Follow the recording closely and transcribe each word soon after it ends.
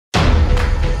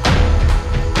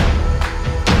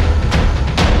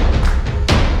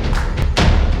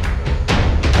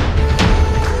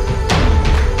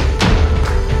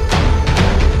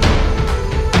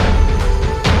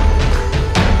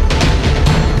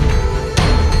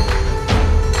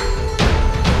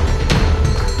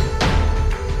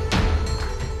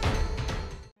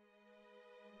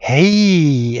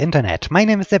Hey Internet, my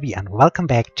name is Debbie and welcome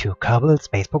back to Kerbal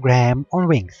Space Program on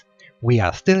Wings. We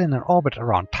are still in an orbit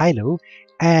around Tylo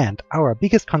and our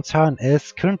biggest concern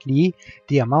is currently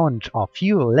the amount of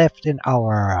fuel left in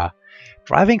our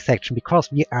driving section, because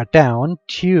we are down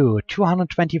to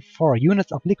 224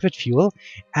 units of liquid fuel,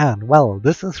 and well,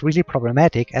 this is really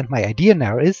problematic, and my idea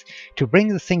now is to bring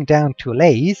this thing down to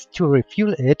Laythe to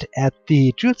refuel it at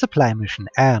the Jool Supply Mission.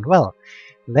 And well,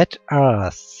 let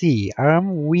us see,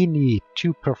 we need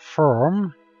to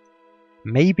perform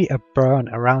maybe a burn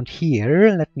around here,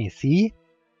 let me see,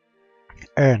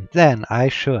 and then I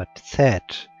should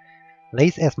set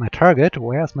Laythe as my target.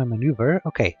 Where's my maneuver?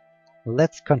 Okay,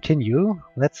 let's continue,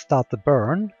 let's start the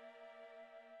burn,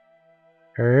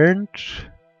 and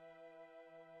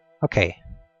okay.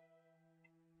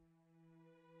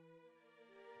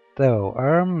 So,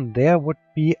 there would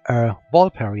be a wall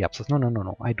periapsis.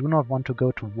 No, I do not want to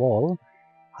go to wall.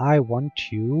 I want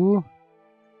to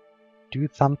do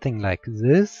something like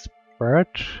this,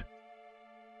 but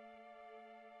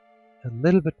a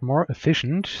little bit more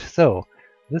efficient. So,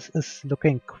 this is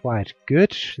looking quite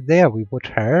good. There we would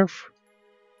have,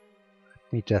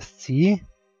 let me just see.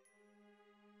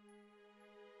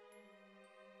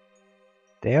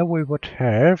 There we would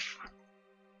have,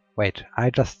 wait, I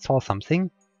just saw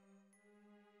something.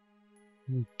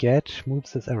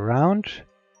 Moves this around.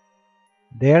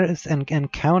 There is an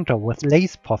encounter with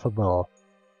Laythe possible.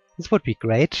 This would be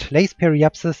great. Laythe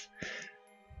periapsis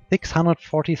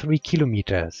 643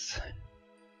 kilometers.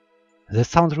 This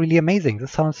sounds really amazing.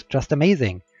 This sounds just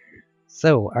amazing.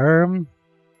 So,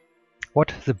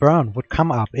 what the burn would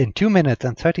come up in 2 minutes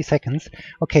and 30 seconds.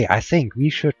 Okay, I think we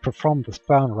should perform this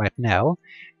burn right now,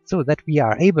 so that we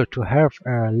are able to have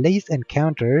a Laythe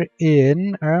encounter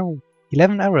in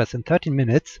 11 hours and 13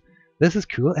 minutes. This is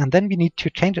cool, and then we need to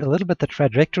change a little bit the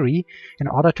trajectory in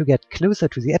order to get closer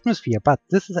to the atmosphere, but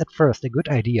this is at first a good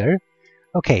idea.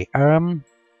 Okay, how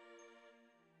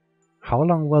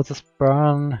long will this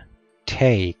burn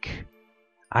take?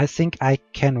 I think I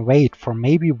can wait for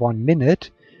maybe 1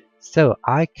 minute, so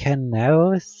I can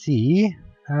now see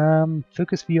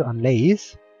focus view on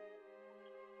Laythe.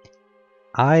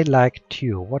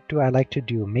 What do I like to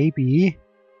do? Maybe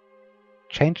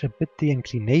change a bit the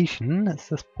inclination. Is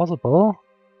this possible?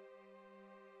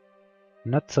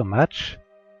 Not so much.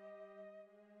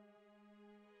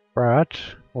 But,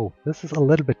 oh, this is a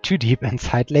little bit too deep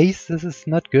inside Laythe. This is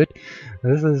not good.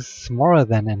 This is more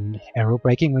than an aero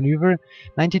braking maneuver.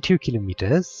 92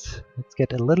 kilometers. Let's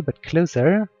get a little bit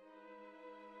closer.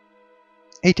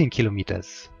 18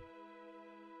 kilometers.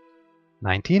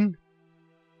 19.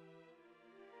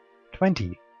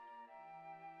 20.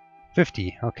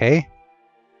 50, okay.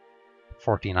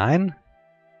 49.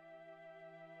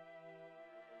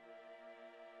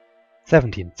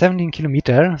 17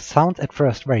 kilometer sounds at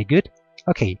first very good.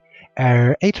 Okay,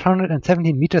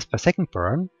 817 meters per second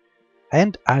burn,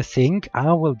 and I think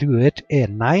I will do it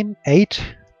in 9,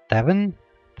 8, 7,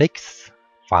 6,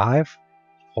 5,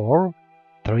 4,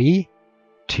 3,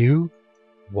 2,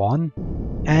 1,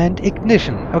 and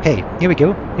ignition. Okay, here we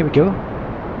go.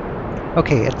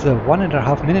 Okay, it's a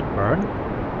 1.5 minute burn.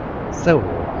 So,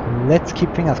 let's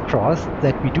keep fingers crossed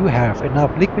that we do have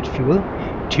enough liquid fuel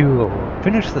to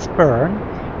finish this burn,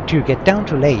 to get down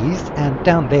to Laythe, and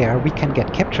down there we can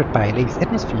get captured by Laythe's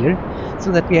atmosphere,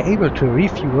 so that we are able to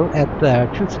refuel at the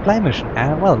Jool Supply Mission.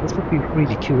 And well, this would be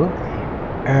really cool.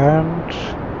 And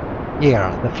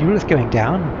yeah, the fuel is going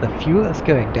down.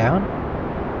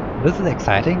 This is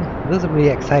exciting. This is really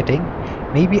exciting.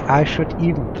 Maybe I should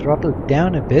even throttle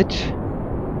down a bit,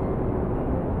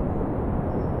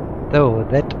 so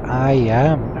that I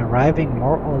am arriving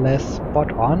more or less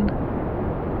spot on.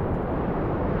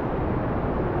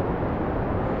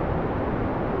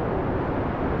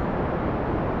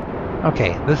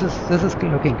 Okay, this is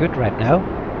looking good right now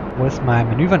with my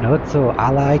maneuver node. So I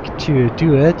like to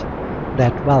do it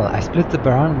that, well, I split the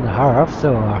burn in half,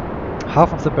 so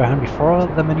half of the burn before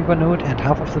the maneuver node and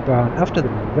half of the burn after the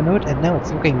maneuver node, and now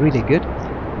it's looking really good.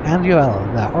 And well,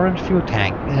 the orange fuel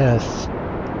tank is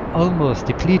almost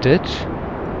depleted.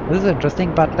 This is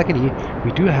interesting, but luckily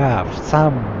we do have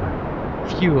some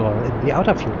fuel in the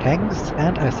outer fuel tanks,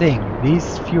 and I think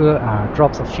these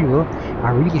drops of fuel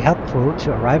are really helpful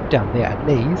to arrive down there at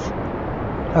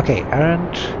Laythe. Okay,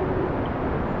 and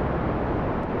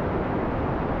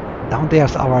down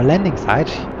there's our landing site.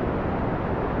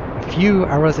 A few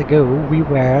hours ago we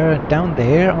were down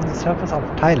there on the surface of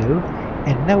Tylo,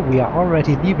 and now we are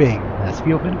already leaving the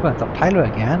sphere of influence of Tylo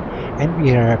again, and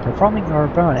we are performing our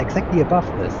burn exactly above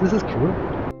this. This is cool.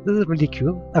 This is really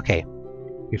cool. Okay.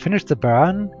 We finished the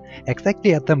burn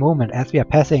exactly at the moment as we are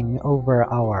passing over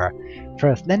our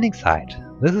first landing site.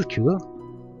 This is cool.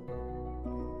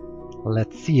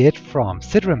 Let's see it from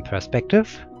Sidrim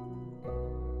perspective.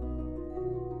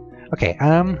 Okay,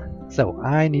 so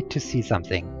I need to see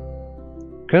something.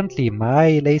 Currently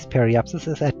my Laythe periapsis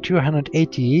is at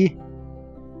 280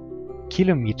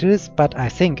 kilometers, but I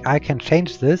think I can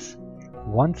change this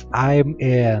once I'm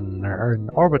in an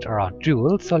orbit around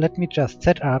Jool. So let me just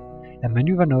set up a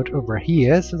maneuver node over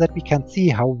here so that we can see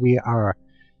how we are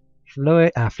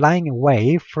flying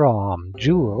away from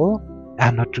Jool.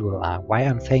 Not Jool, why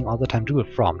I'm saying all the time Jool,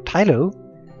 from Tylo.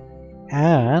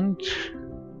 And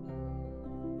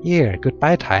here,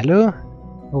 goodbye Tylo.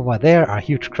 Over there are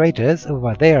huge craters.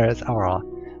 Over there is our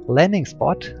landing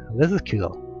spot. This is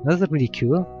cool. This is really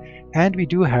cool. And we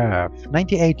do have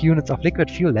 98 units of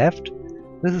liquid fuel left.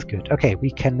 This is good. Okay,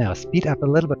 we can now speed up a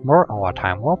little bit more our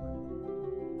time warp.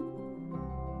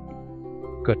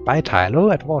 Goodbye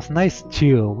Tylo, it was nice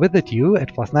to visit you,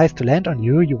 it was nice to land on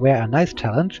you, you were a nice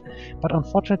challenge, but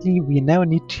unfortunately we now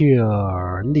need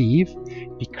to leave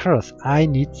because I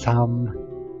need some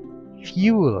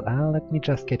fuel. Let me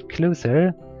just get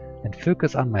closer and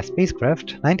focus on my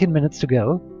spacecraft. 19 minutes to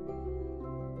go.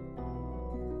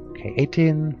 Okay,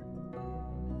 18,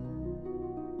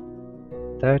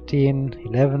 13,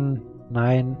 11,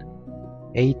 9,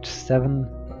 8, 7,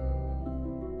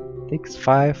 6,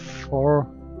 5, 4,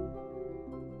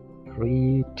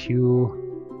 3, 2,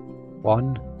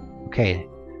 1. Okay,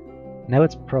 now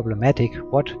it's problematic.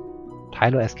 What?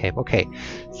 Tylo escape. Okay,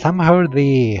 somehow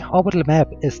the orbital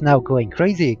map is now going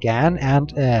crazy again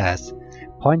and is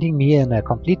pointing me in a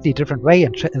completely different way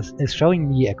and is showing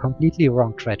me a completely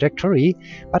wrong trajectory.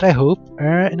 But I hope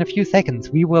in a few seconds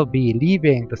we will be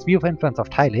leaving the sphere of influence of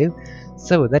Tylo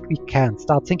so that we can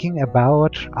start thinking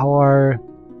about our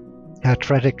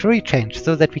trajectory change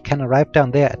so that we can arrive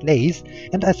down there at Laythe.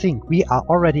 And I think we are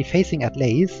already facing at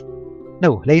Laythe.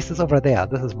 No, Laythe is over there.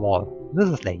 This is Wall. This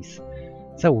is Laythe.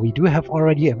 So we do have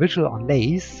already a visual on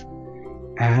Laythe.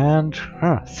 And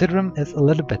Sidrim is a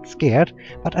little bit scared,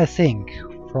 but I think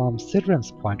from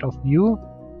Sidrim's point of view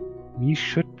we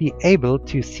should be able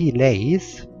to see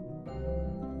Laythe.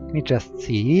 Let me just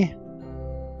see.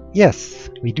 Yes,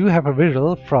 we do have a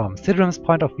visual from Sidrim's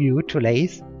point of view to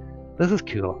Laythe. This is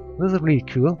cool. This is really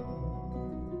cool.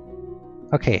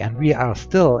 Okay, and we are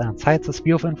still inside the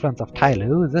sphere of influence of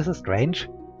Tylo. This is strange.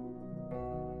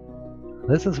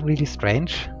 This is really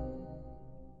strange.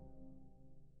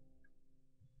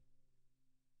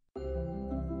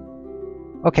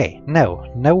 Okay,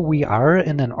 now we are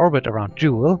in an orbit around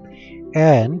Jool,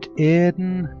 and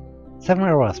in 7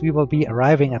 hours we will be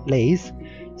arriving at Laythe.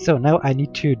 So now I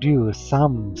need to do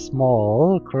some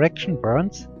small correction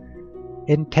burns.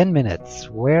 In 10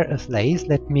 minutes, where is Laythe?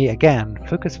 Let me again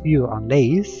focus view on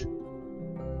Laythe.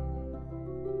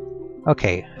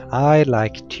 Okay, I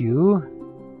like to...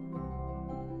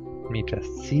 Let me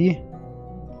just see.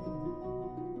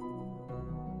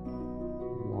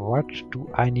 What do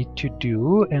I need to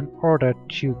do in order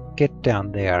to get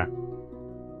down there?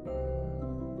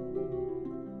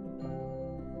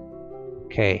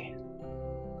 Okay.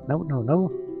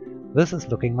 No. This is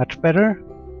looking much better.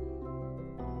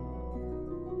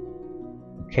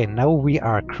 Okay, now we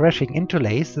are crashing into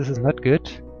Laythe. This is not good.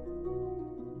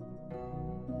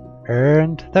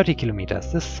 And 30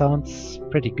 kilometers. This sounds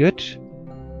pretty good.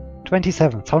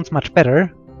 27 sounds much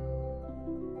better.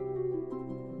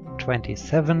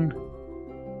 27.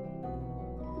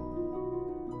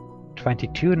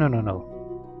 22. No.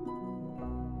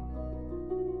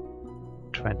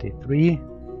 23.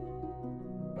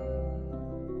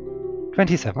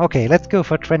 27. Okay, let's go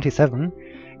for 27.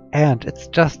 And it's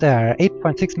just a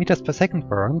 8.6 meters per second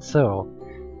burn, so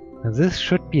this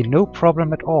should be no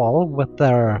problem at all with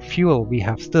the fuel we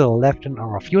have still left in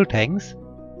our fuel tanks.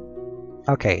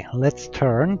 Okay, let's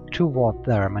turn toward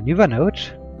the maneuver node.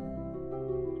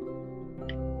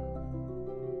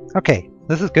 Okay,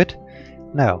 this is good.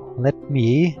 Now, let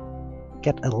me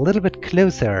get a little bit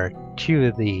closer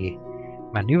to the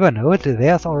maneuver node.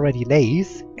 There's already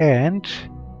Laythe, and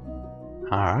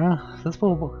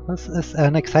this is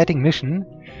an exciting mission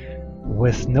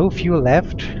with no fuel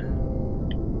left.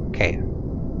 Okay.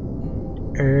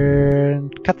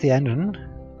 And cut the engine.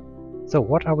 So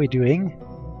what are we doing?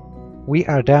 We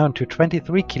are down to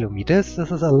 23 kilometers.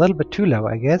 This is a little bit too low,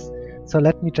 I guess. So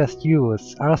let me just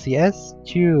use RCS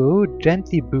to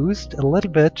gently boost a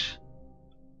little bit.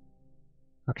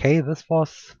 Okay, this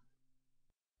was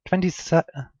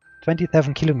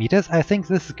 27 kilometers. I think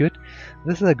this is good.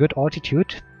 This is a good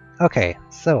altitude. Okay,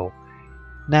 so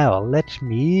now let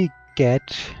me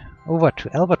get over to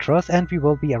Albatross, and we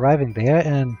will be arriving there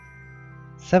in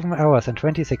 7 hours and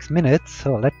 26 minutes.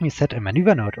 So let me set a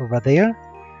maneuver node over there.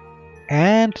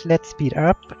 And let's speed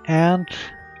up and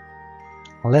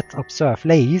let's observe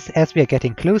Laythe as we are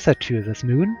getting closer to this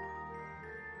moon.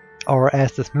 Or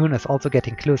as this moon is also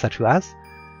getting closer to us.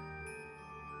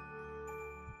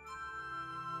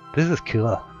 This is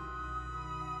cool.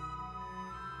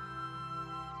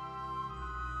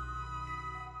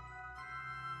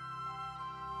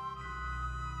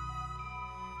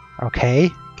 Okay,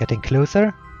 getting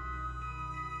closer.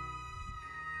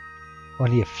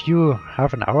 Only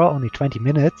half an hour, only 20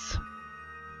 minutes.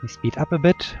 We speed up a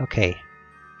bit. Okay.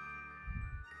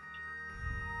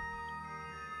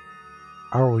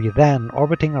 Are we then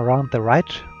orbiting around the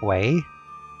right way?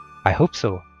 I hope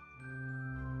so.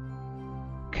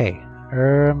 Okay.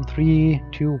 3,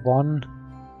 2,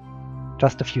 1.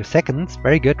 Just a few seconds.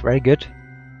 Very good, very good.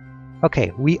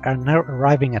 Okay, we are now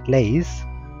arriving at Laythe.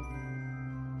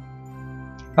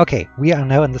 Okay, we are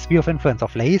now in the sphere of influence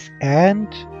of Laythe,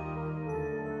 and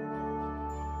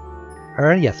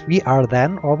yes, we are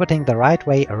then orbiting the right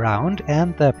way around,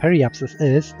 and the periapsis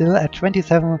is still at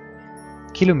 27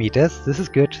 kilometers. This is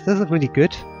good. This is really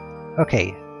good.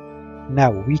 Okay,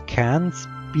 now we can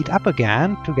speed up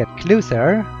again to get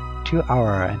closer to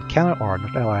our encounter, or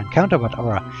not our encounter, but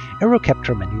our aero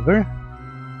capture maneuver.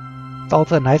 It's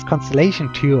also a nice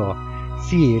constellation to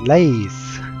see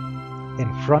Laythe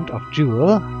in front of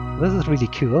Jool. This is really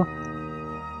cool.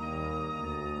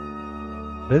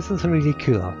 This is really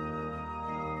cool.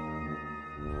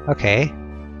 Okay.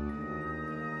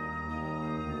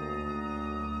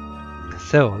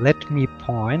 So let me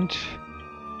point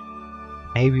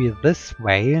maybe this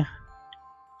way.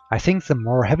 I think the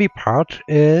more heavy part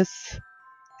is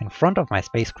in front of my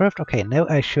spacecraft. Okay, now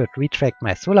I should retract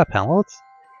my solar panels,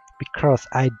 because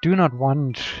I do not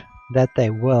want that they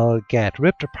will get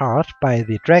ripped apart by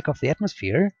the drag of the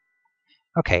atmosphere.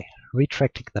 Okay,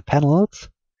 retracting the panels.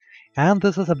 And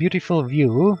this is a beautiful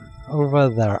view over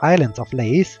the islands of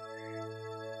Laythe.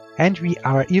 And we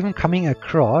are even coming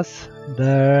across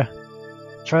the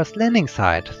first landing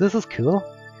site. This is cool.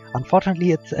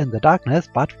 Unfortunately it's in the darkness,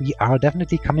 but we are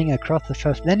definitely coming across the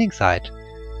first landing site.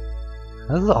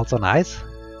 This is also nice.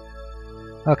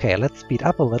 Okay, let's speed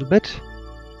up a little bit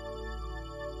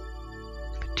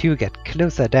to get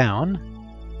closer down.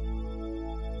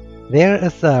 There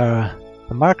is the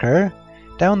marker.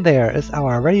 Down there is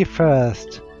our very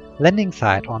first landing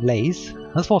site on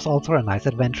Laythe. This was also a nice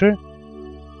adventure.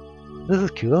 This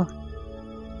is cool.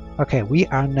 Okay, we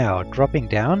are now dropping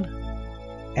down,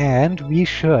 and we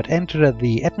should enter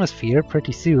the atmosphere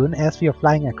pretty soon as we are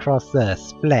flying across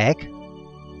this flag.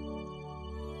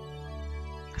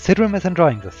 Sidrim is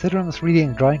enjoying this. Sidrim is really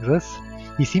enjoying this.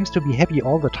 He seems to be happy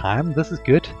all the time. This is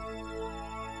good.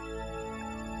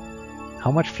 How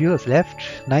much fuel is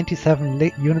left? 97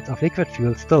 units of liquid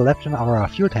fuel still left in our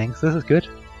fuel tanks. This is good.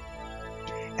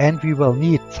 And we will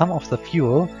need some of the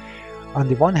fuel on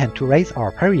the one hand to raise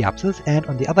our periapsis, and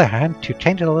on the other hand to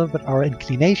change a little bit our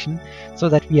inclination so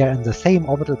that we are in the same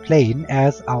orbital plane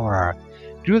as our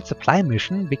Jool Supply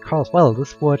Mission, because, well,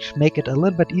 this would make it a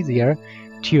little bit easier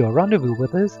to rendezvous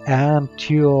with us and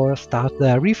to start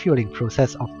the refueling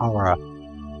process of our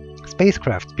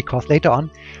spacecraft, because later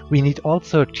on we need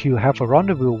also to have a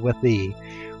rendezvous with the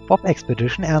Bob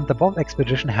Expedition, and the Bob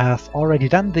Expedition has already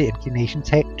done the inclination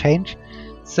change.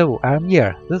 So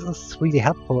yeah, this is really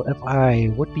helpful if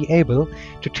I would be able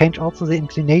to change also the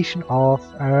inclination of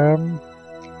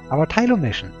our Tylo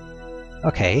mission.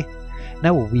 Okay,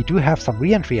 now we do have some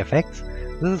re-entry effects.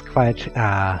 This is quite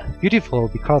beautiful,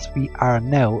 because we are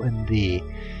now in the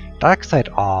dark side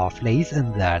of Laythe,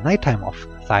 in the nighttime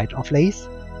side of Laythe,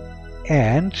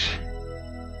 and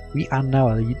we are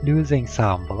now losing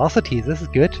some velocity. This is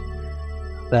good.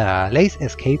 The Laythe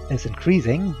escape is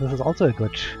increasing. This is also a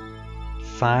good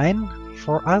sign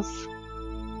for us.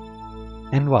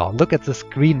 And wow, look at this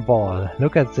green ball.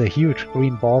 Look at the huge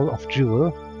green ball of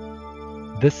Jool.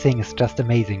 This thing is just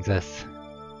amazing, this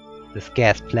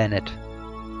gas planet.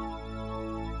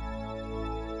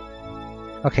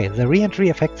 Okay, the re-entry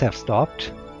effects have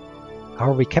stopped.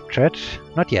 Are we captured?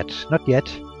 Not yet, not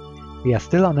yet. We are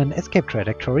still on an escape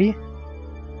trajectory.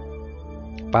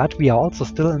 But we are also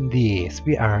still in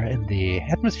the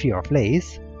atmosphere of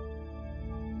Laythe.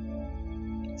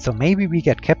 So maybe we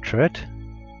get captured.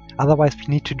 Otherwise we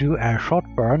need to do a short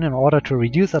burn in order to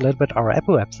reduce a little bit our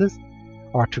apoapsis,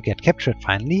 or to get captured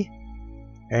finally.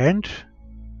 And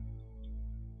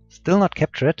still not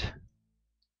captured.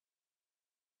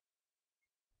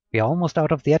 We are almost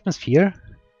out of the atmosphere.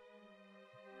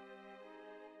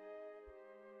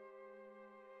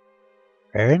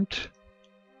 Earned.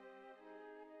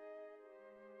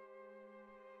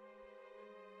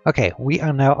 Okay, we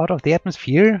are now out of the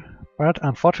atmosphere, but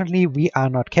unfortunately we are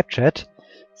not captured.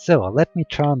 So let me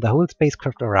turn the whole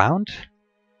spacecraft around.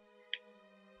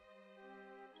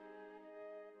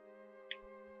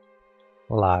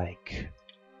 Like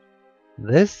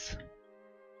this.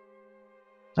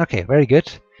 Okay, very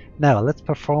good. Now let's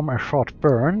perform a short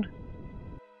burn.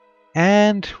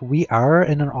 And we are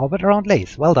in an orbit around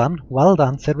Laythe. Well done,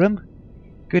 Sidrim.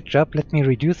 Good job. Let me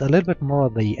reduce a little bit more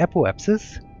of the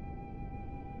apoapsis.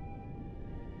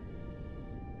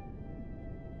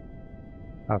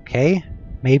 Okay,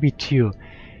 maybe to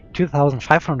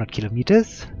 2,500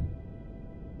 kilometers.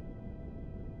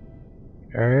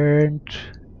 And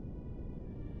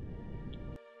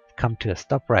come to a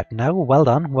stop right now. Well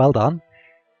done, well done.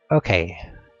 Okay,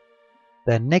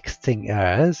 the next thing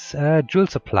is Jool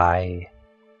Supply.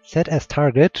 Set as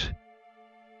target.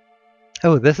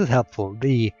 Oh, this is helpful.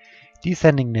 The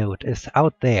descending node is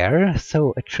out there,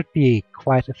 so it should be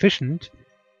quite efficient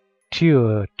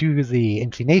to do the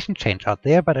inclination change out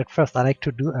there, but at first I like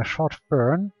to do a short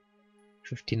burn.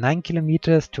 59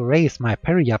 kilometers to raise my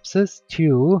periapsis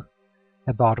to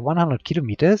about 100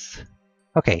 kilometers.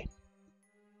 Okay.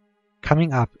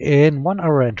 Coming up in 1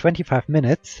 hour and 25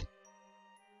 minutes.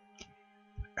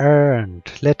 And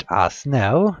let us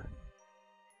now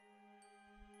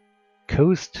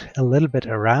coast a little bit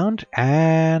around,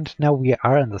 and now we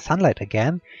are in the sunlight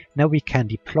again. Now we can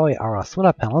deploy our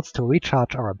solar panels to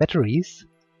recharge our batteries.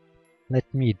 Let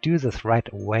me do this right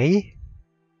away.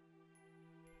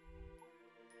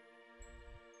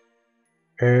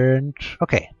 And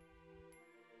okay.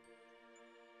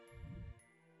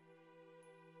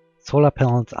 Solar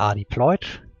panels are deployed.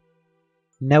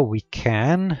 Now we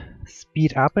can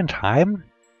speed up in time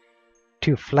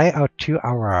to fly out to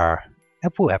our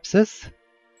apoapsis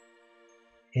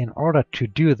in order to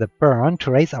do the burn to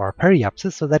raise our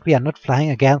periapsis so that we are not flying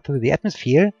again through the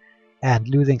atmosphere and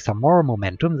losing some more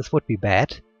momentum. This would be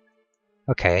bad.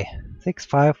 Okay, 6,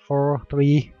 5, 4,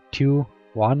 3, 2,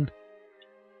 1.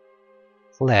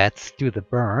 Let's do the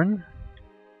burn.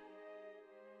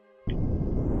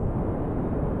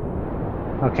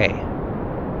 Okay,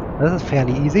 this is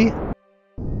fairly easy.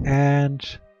 And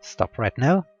stop right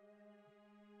now.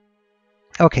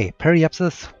 Okay,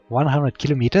 periapsis 100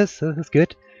 kilometers, this is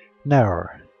good. Now,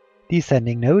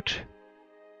 descending node.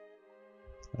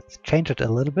 Let's change it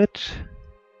a little bit.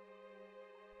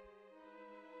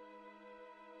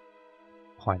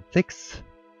 0.6.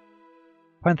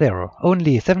 0.0.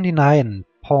 Only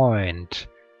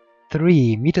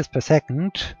 79.3 meters per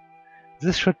second.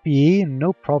 This should be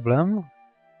no problem.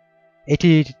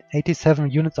 87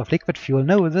 units of liquid fuel.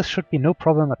 No, this should be no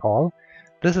problem at all.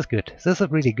 This is good. This is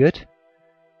really good.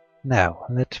 Now,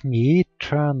 let me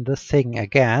turn this thing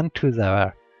again to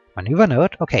the maneuver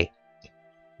node. Okay,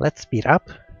 let's speed up.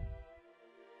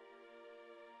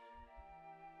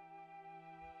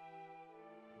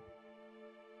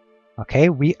 Okay,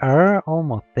 we are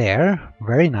almost there.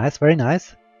 Very nice, very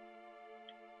nice.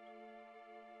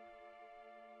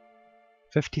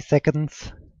 50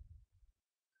 seconds.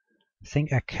 I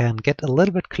think I can get a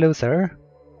little bit closer.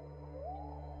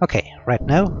 Okay, right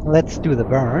now, let's do the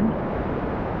burn.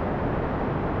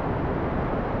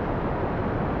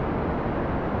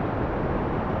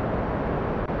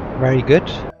 Very good,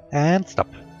 and stop.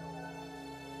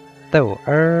 So,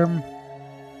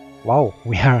 wow,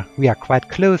 we are quite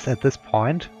close at this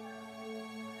point.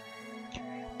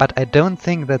 But I don't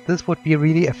think that this would be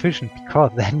really efficient,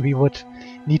 because then we would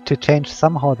need to change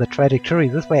somehow the trajectory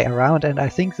this way around, and I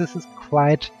think this is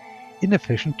quite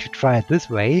inefficient to try it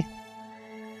this way.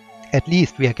 At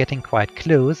least we are getting quite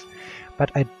close,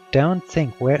 but I don't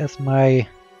think... Where is my...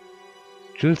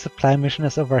 Jool Supply Mission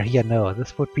is over here. No,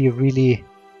 this would be really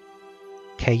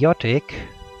chaotic.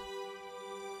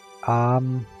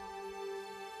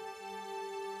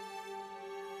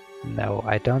 No,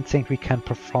 I don't think we can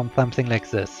perform something like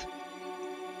this.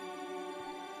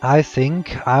 I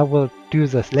think I will do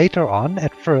this later on.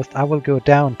 At first I will go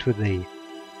down to the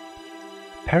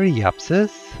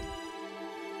periapsis,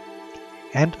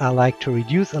 and I like to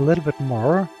reduce a little bit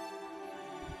more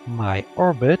my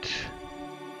orbit,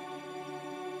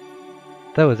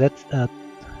 so that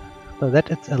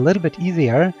it's a little bit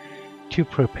easier to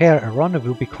prepare a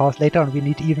rendezvous, because later on we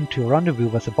need even to rendezvous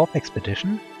with the Bob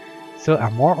expedition. So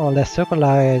a more or less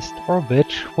circularized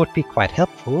orbit would be quite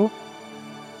helpful.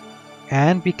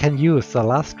 And we can use the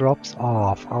last drops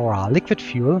of our liquid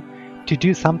fuel to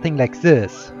do something like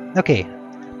this. Okay,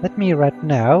 let me right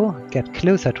now get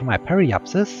closer to my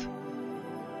periapsis.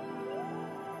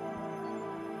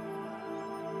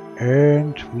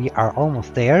 And we are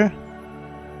almost there.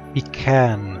 We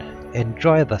can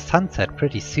enjoy the sunset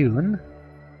pretty soon.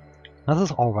 This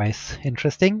is always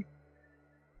interesting.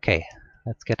 Okay,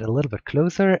 let's get a little bit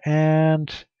closer,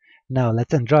 and now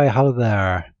let's enjoy how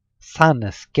the sun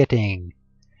is getting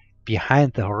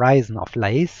behind the horizon of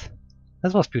Laythe.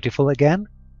 This was beautiful again.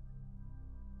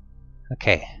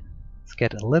 Okay, let's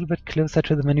get a little bit closer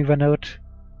to the maneuver node.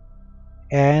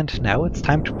 And now it's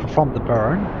time to perform the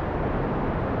burn.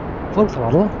 Full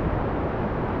throttle.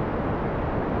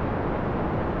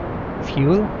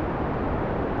 Fuel.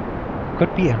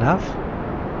 Could be enough.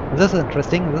 This is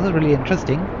interesting. This is really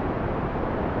interesting.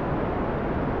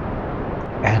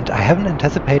 And I haven't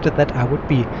anticipated that I would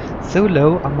be so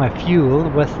low on my fuel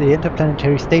with the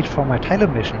interplanetary stage for my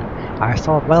Tylo mission. I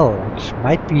thought, well, it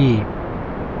might be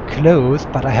close,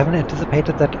 but I haven't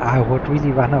anticipated that I would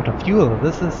really run out of fuel.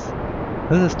 This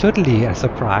is totally a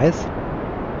surprise.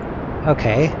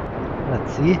 Okay,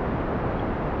 let's see.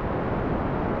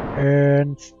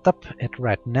 And stop it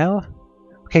right now.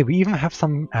 Okay, we even have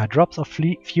some drops of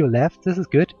fuel left. This is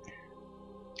good.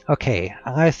 Okay,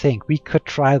 I think we could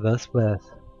try this with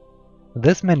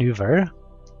this maneuver.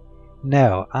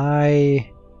 Now,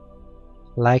 I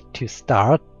like to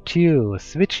start to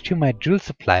switch to my Jool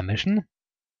Supply Mission.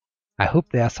 I hope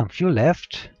there's some fuel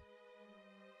left.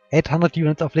 800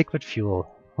 units of liquid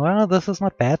fuel. Well, this is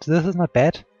not bad. This is not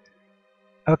bad.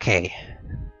 Okay.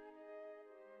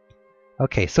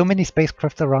 Okay, so many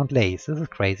spacecrafts around Laythe. This is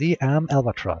crazy.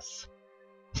 Albatross.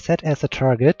 Set as a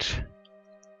target.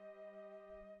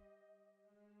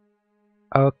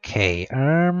 Okay,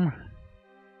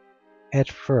 at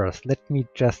first, let me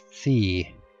just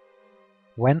see.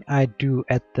 When I do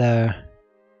at the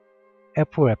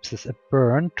apoapsis a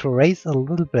burn to raise a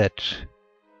little bit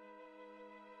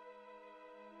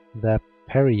the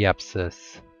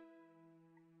periapsis.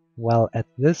 Well, at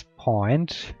this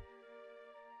point,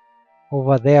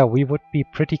 over there we would be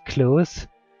pretty close.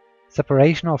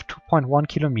 Separation of 2.1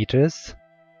 kilometers.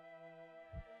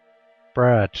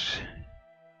 But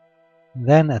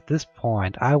then at this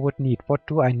point I would need, what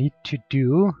do I need to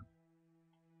do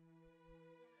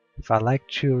if I like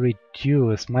to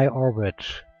reduce my orbit?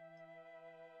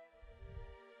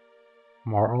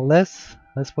 More or less,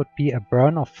 this would be a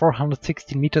burn of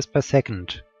 460 meters per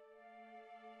second.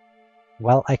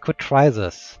 Well, I could try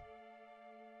this.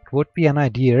 It would be an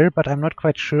idea, but I'm not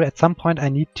quite sure. At some point I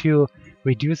need to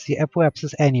reduce the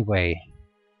apoapsis anyway.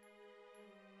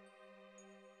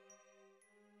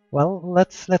 Well,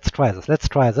 let's try this. Let's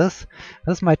try this.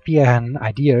 This might be an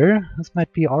idea. This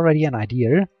might be already an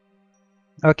idea.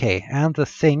 Okay, and the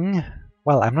thing,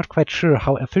 well, I'm not quite sure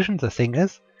how efficient the thing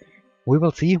is. We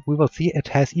will see. We will see. It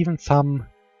has even some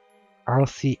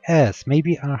RCS.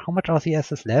 Maybe how much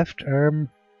RCS is left? A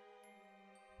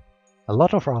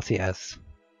lot of RCS.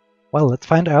 Well, let's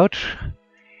find out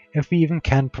if we even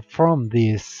can perform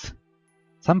these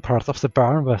some parts of the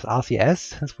burn with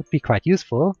RCS. This would be quite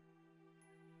useful.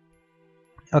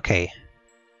 Okay.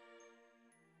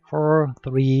 4,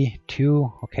 3,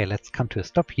 2. Okay, let's come to a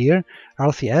stop here.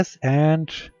 RCS and...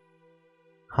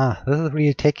 this is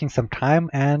really taking some time,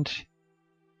 and...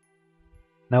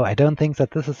 No, I don't think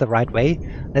that this is the right way.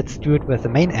 Let's do it with the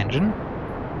main engine.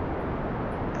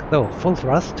 So, full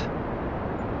thrust.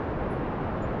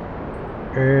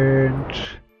 And...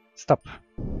 stop.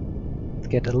 Let's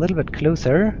get a little bit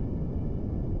closer.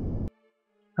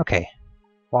 Okay.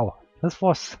 Wow, this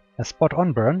was a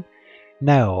spot-on burn.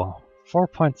 Now,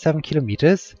 4.7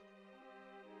 kilometers.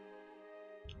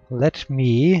 Let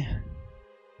me...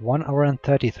 1 hour and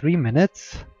 33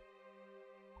 minutes.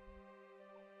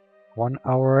 1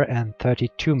 hour and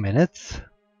 32 minutes.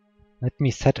 Let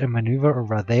me set a maneuver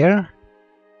over there.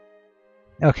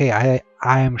 Okay,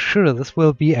 I am sure this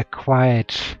will be a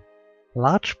quite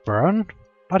large burn.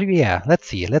 But yeah, let's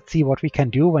see what we can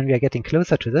do when we are getting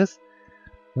closer to this.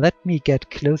 Let me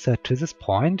get closer to this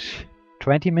point.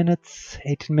 20 minutes,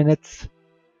 18 minutes,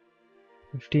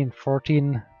 15,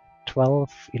 14,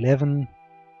 12, 11,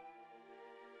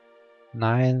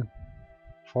 9,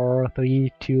 4,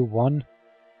 3, 2, 1.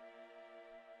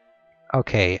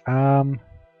 Okay,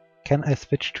 can I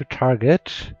switch to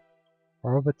target?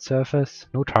 Orbit surface,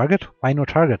 no target? Why no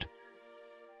target?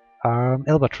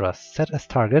 Albatross, set as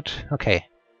target. Okay.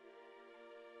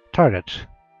 Target.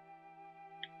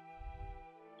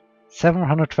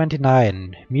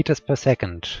 729 meters per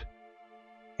second.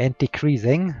 And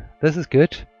decreasing. This is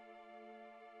good.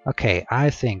 Okay, I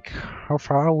think. How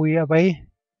far are we away?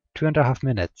 2.5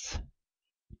 minutes.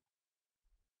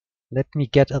 Let me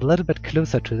get a little bit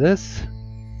closer to this.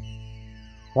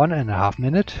 1.5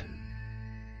 minutes.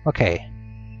 Okay.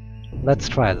 Let's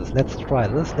try this, let's try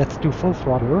this. Let's do full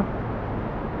throttle.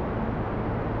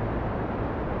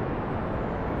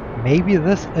 Maybe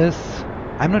this is...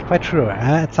 I'm not quite sure.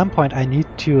 At some point I need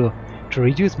to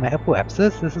reduce my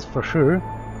apoapsis, this is for sure.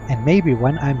 And maybe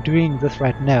when I'm doing this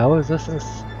right now, this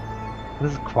is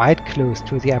quite close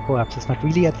to the apoapsis. Not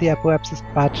really at the apoapsis,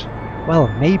 but well,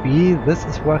 maybe this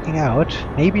is working out.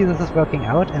 Maybe this is working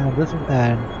out, and this is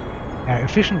an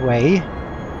efficient way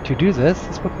to do this.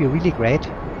 This would be really great.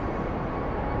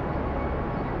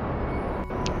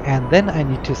 And then I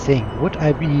need to think, would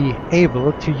I be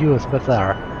able to use with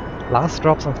the last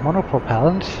drops of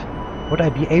monopropellant, would I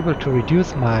be able to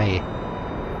reduce my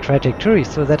trajectory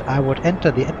so that I would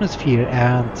enter the atmosphere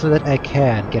and so that I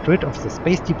can get rid of the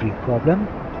space debris problem?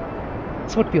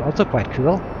 This would be also quite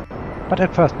cool. But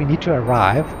at first we need to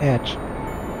arrive at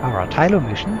our Tylo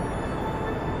mission.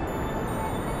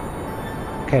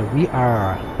 Okay, we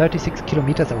are 36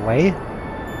 kilometers away.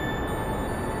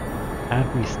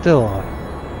 And we still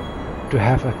do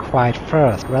have a quite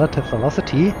fast relative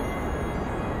velocity.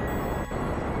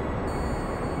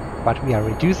 But we are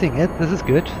reducing it. This is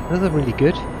good. This is really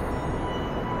good.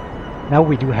 Now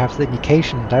we do have the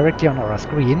indication directly on our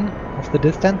screen of the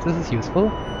distance. This is useful.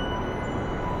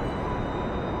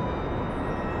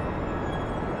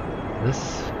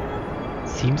 This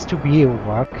seems to be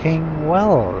working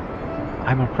well.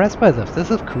 I'm impressed by this. This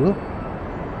is cool.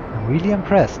 I'm really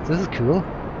impressed. This is cool.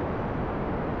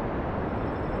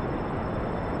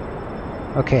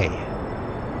 Okay.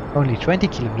 Only 20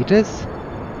 kilometers.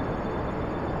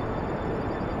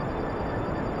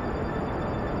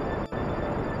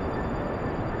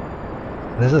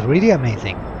 This is really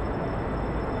amazing.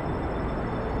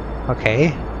 Okay.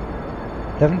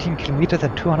 17 kilometers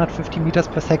at 250 meters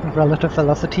per second relative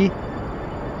velocity.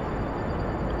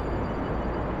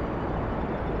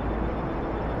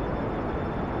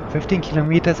 (15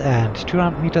 kilometers and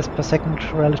 200 meters per second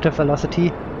relative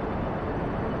velocity.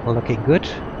 Looking good.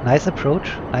 Nice approach.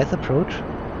 Nice approach.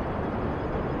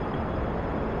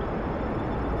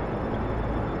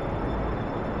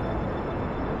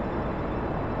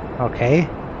 Okay.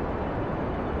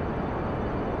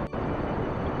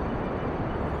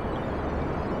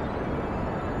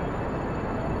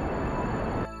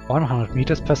 (100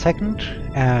 meters per second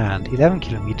and 11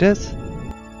 kilometers.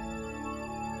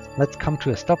 Let's come to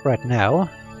a stop right now,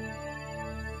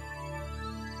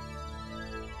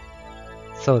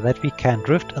 so that we can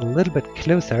drift a little bit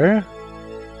closer.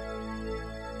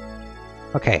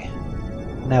 Okay,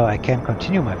 now I can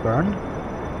continue my burn.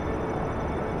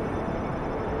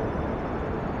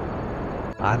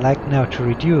 I'd like now to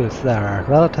reduce the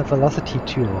relative velocity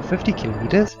to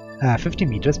 50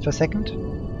 meters per second.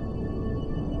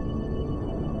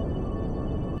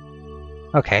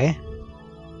 Okay.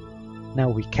 Now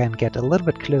we can get a little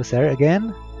bit closer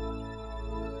again.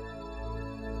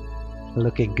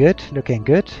 Looking good, looking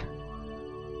good.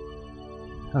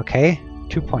 Okay,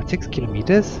 2.6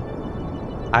 kilometers.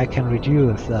 I can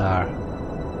reduce the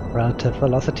relative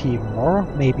velocity more,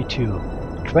 maybe to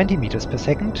 20 meters per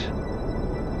second.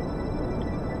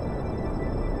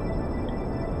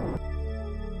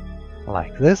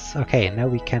 Like this. Okay, now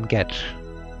we can get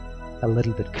a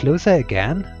little bit closer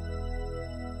again.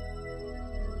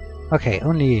 Okay,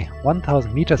 only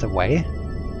 1000 meters away.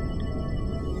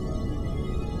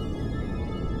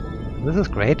 This is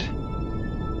great.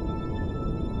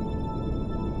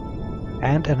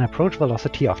 And an approach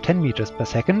velocity of 10 meters per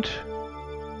second.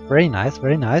 Very nice,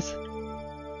 very nice.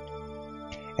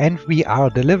 And we are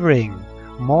delivering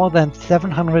more than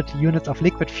 700 units of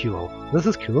liquid fuel. This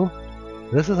is cool.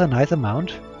 This is a nice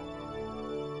amount.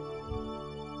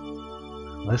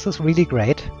 This is really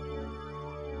great.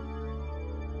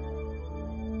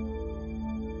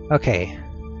 Okay.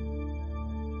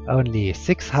 Only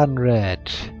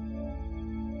 600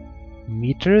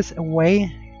 meters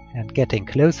away and getting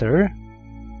closer.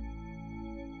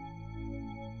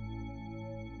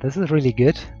 This is really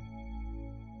good.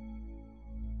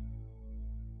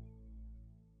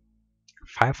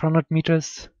 500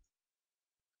 meters.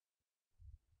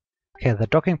 Okay, the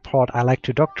docking port I like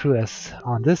to dock to is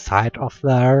on this side of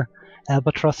the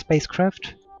Albatross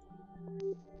spacecraft.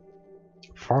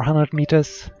 400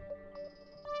 meters.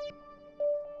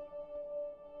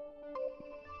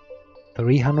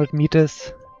 300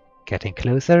 meters. Getting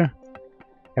closer.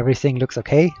 Everything looks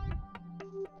okay.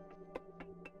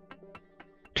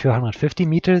 250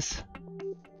 meters.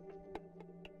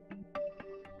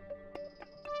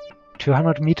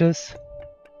 200 meters.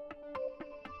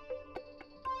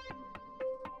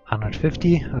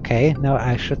 150. Okay, now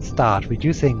I should start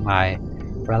reducing my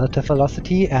relative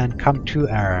velocity and come to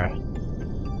a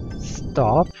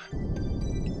stop.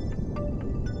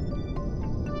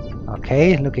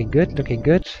 Okay, looking good, looking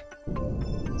good.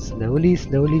 Slowly,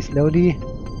 slowly, slowly.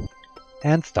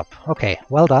 And stop. Okay,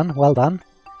 well done, well done.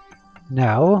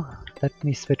 Now, let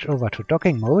me switch over to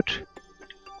docking mode.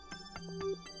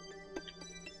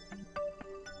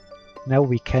 Now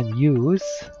we can use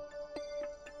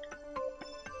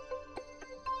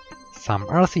some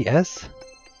RCS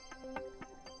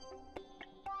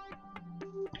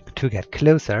to get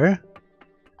closer.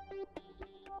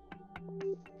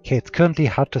 Okay, it's currently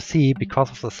hard to see because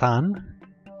of the sun.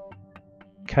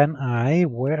 Can I...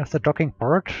 where is the docking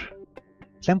port?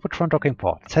 Sempotron docking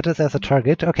port. Set it as a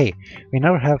target. Okay, we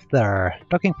now have the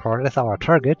docking port as our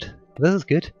target. This is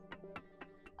good.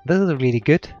 This is really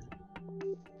good.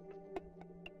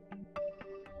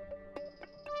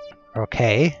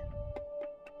 Okay.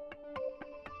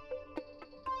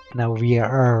 Now we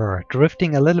are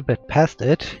drifting a little bit past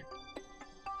it.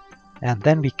 And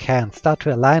then we can start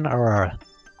to align our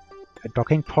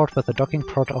docking port with the docking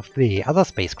port of the other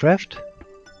spacecraft.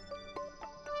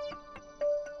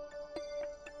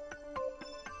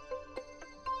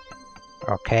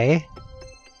 Okay.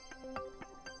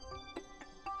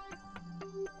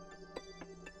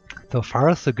 So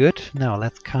far so good. Now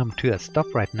let's come to a stop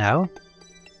right now.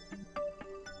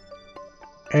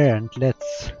 And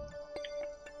let's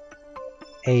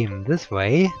aim this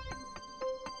way.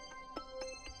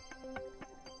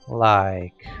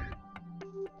 Like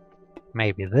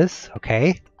maybe this,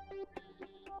 okay.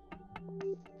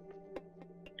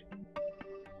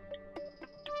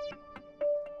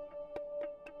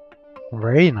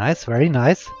 Very nice, very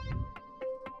nice.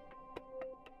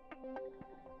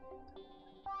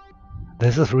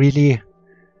 This is really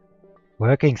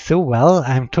working so well.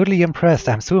 I'm totally impressed.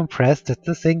 I'm so impressed that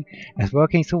this thing is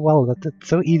working so well, that it's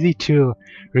so easy to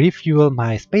refuel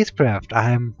my spacecraft.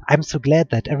 I'm so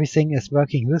glad that everything is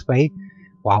working this way.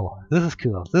 Wow, this is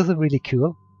cool. This is really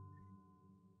cool.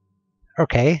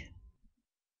 Okay.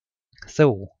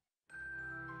 So,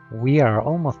 we are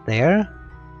almost there.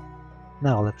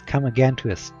 Now let's come again to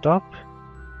a stop.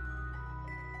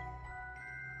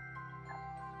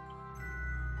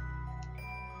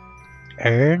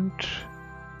 And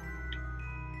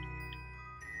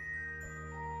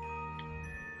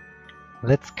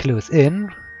let's close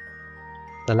in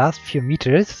the last few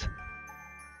meters.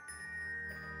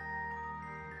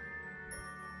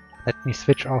 Let me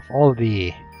switch off all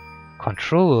the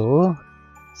control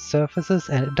surfaces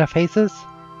and interfaces.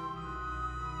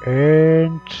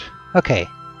 And okay.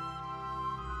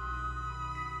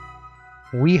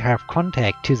 We have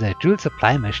contact to the Jool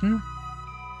Supply Mission.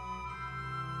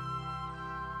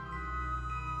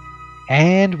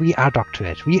 And we are docked to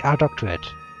it. We are docked to it.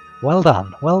 Well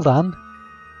done, well done.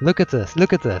 Look at this,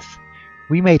 look at this.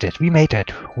 We made it, we made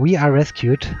it. We are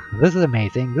rescued. This is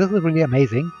amazing, this is really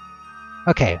amazing.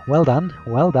 Okay, well done,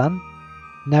 well done.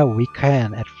 Now we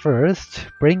can at first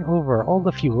bring over all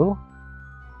the fuel.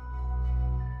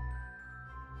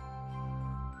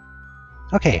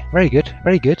 Okay, very good,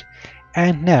 very good.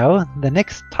 And now the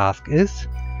next task is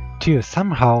to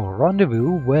somehow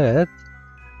rendezvous with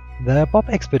the Bob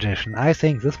Expedition. I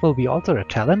think this will be also a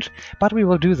challenge, but we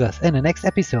will do this in the next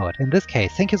episode. In this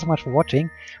case, thank you so much for watching.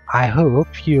 I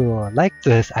hope you liked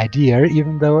this idea,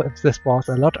 even though this was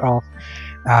a lot of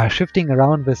shifting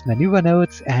around with maneuver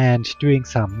nodes and doing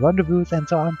some rendezvous and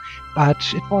so on. But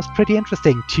it was pretty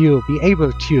interesting to be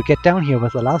able to get down here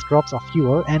with the last drops of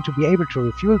fuel and to be able to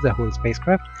refuel the whole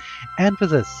spacecraft. And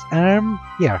with this,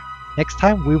 yeah, next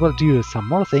time we will do some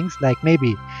more things, like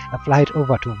maybe a flight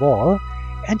over to Wall.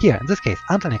 And yeah, in this case,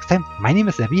 until next time, my name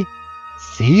is Abby.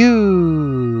 See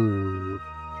you!